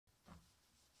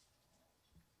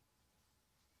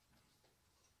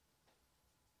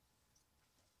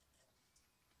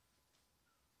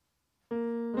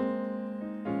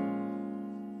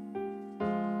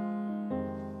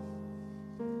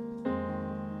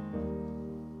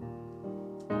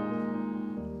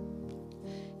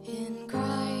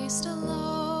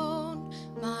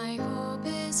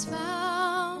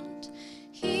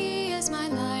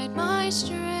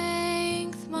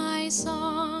strength, my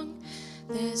song,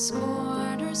 this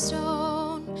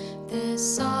cornerstone,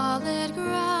 this solid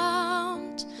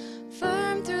ground,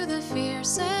 firm through the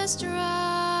fiercest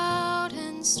drought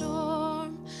and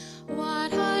storm.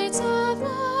 What heights of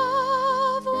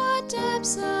love, what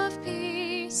depths of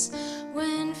peace,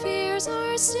 when fears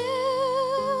are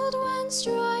stilled, when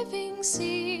striving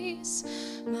cease.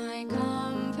 My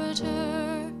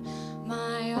comforter,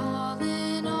 my all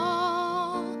in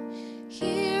all,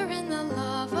 here in the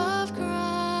love of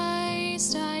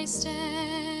Christ I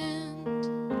stand.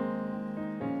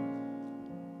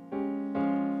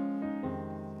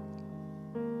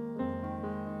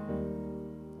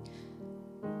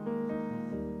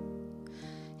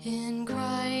 In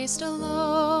Christ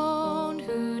alone,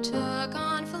 who took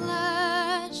on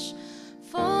flesh,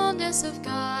 fullness of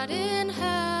God in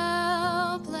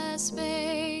helpless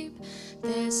babe,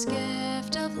 this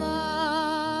gift of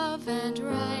love and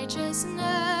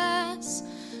righteousness,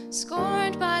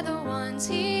 scorned by the ones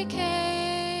he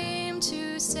came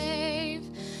to save,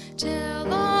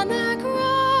 till on the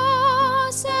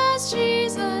cross as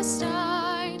Jesus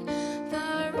died,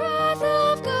 the wrath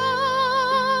of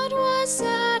God was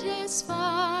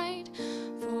satisfied,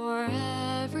 for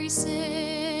every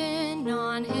sin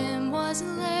on him was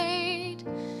laid.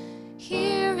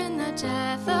 Here in the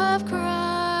death of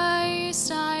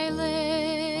Christ I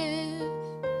live.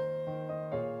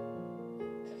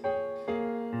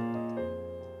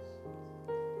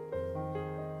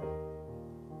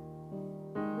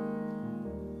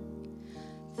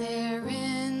 There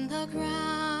in the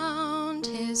ground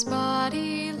his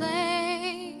body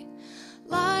lay,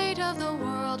 light of the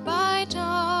world by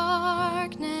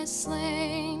darkness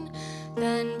slain,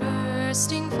 then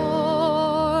bursting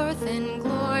forth in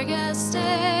glorious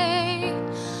day,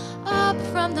 up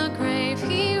from the grave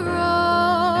he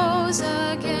rose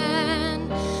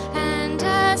again, and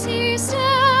as he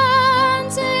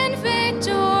stands in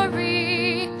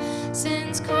victory,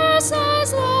 sin's curse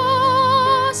has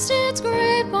lost its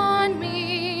grip on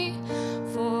me,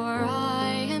 for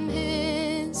I am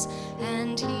his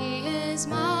and he is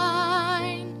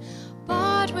mine,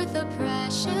 bought with the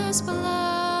precious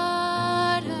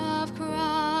blood of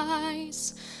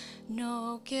Christ.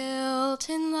 No guilt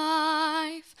in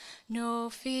life, no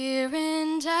fear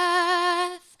in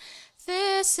death,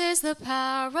 this is the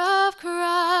power of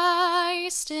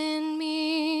Christ in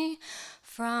me.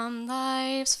 From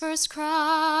life's first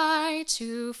cry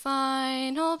to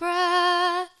final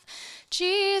breath,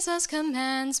 Jesus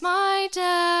commands my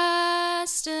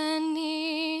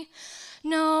destiny.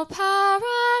 No power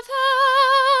of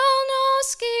hell, no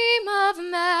scheme of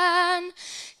man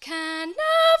can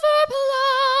never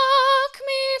pluck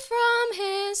me from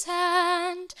his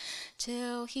hand,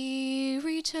 till he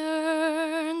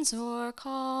returns or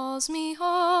calls me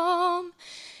home.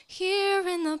 Here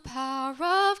in the power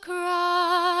of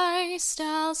Christ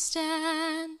I'll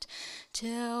stand,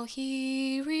 till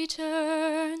he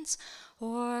returns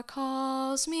or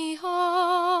calls me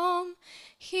home.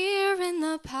 Here in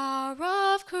the power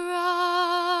of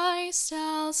Christ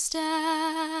I'll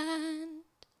stand.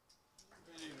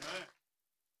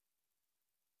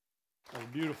 That was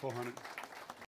beautiful, honey.